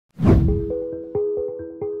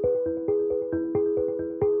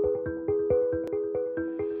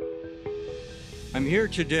here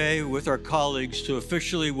today with our colleagues to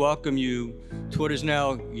officially welcome you to what is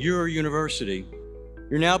now your university.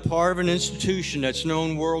 You're now part of an institution that's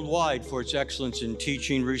known worldwide for its excellence in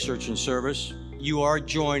teaching, research, and service. You are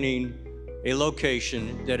joining a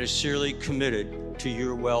location that is sincerely committed to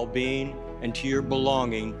your well-being and to your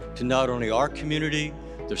belonging to not only our community,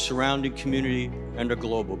 the surrounding community, and the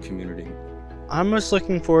global community. I'm most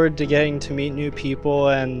looking forward to getting to meet new people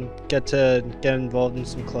and get involved in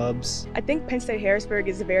some clubs. I think Penn State Harrisburg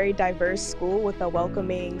is a very diverse school with a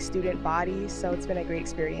welcoming student body, so it's been a great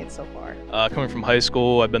experience so far. Coming from high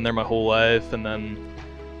school, I've been there my whole life, and then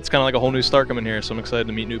it's kind of like a whole new start coming here, so I'm excited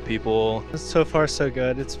to meet new people. So far so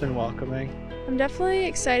good, it's been welcoming. I'm definitely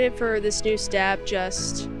excited for this new step,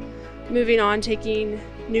 just moving on, taking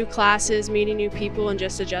new classes, meeting new people, and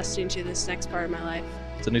just adjusting to this next part of my life.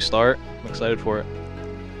 It's a new start. I'm excited for it.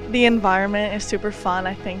 The environment is super fun.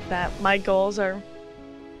 I think that my goals are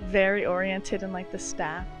very oriented in the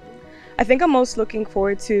staff. I think I'm most looking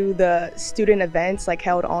forward to the student events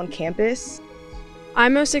held on campus.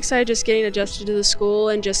 I'm most excited just getting adjusted to the school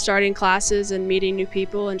and just starting classes and meeting new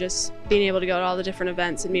people and just being able to go to all the different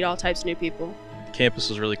events and meet all types of new people. The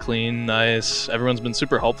campus is really clean, nice. Everyone's been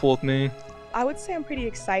super helpful with me. I would say I'm pretty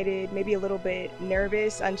excited, maybe a little bit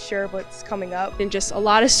nervous, unsure of what's coming up. And just a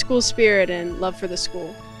lot of school spirit and love for the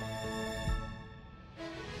school.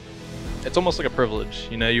 It's almost like a privilege.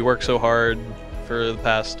 You know, you work so hard for the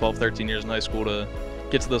past 12, 13 years in high school to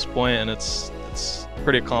get to this point, and it's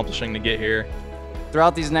pretty accomplishing to get here.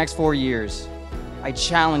 Throughout these next 4 years, I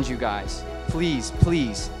challenge you guys, please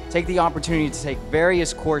take the opportunity to take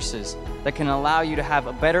various courses that can allow you to have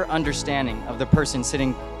a better understanding of the person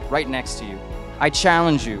sitting right next to you. I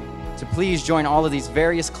challenge you to please join all of these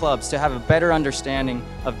various clubs to have a better understanding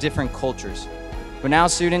of different cultures. But now,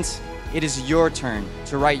 students, it is your turn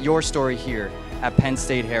to write your story here at Penn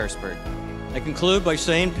State Harrisburg. I conclude by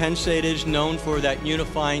saying Penn State is known for that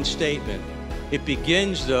unifying statement. It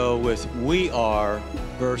begins, though, with we are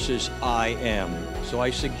versus I am. So I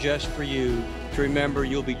suggest for you to remember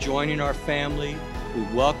you'll be joining our family. We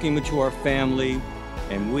welcome you to our family,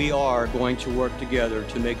 and we are going to work together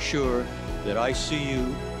to make sure that I see you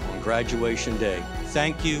on graduation day.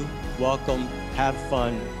 Thank you, welcome, have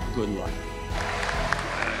fun, good luck.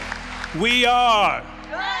 We are.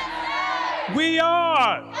 We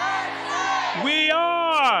are. We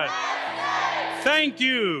are. Thank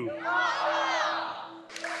you.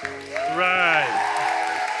 Right.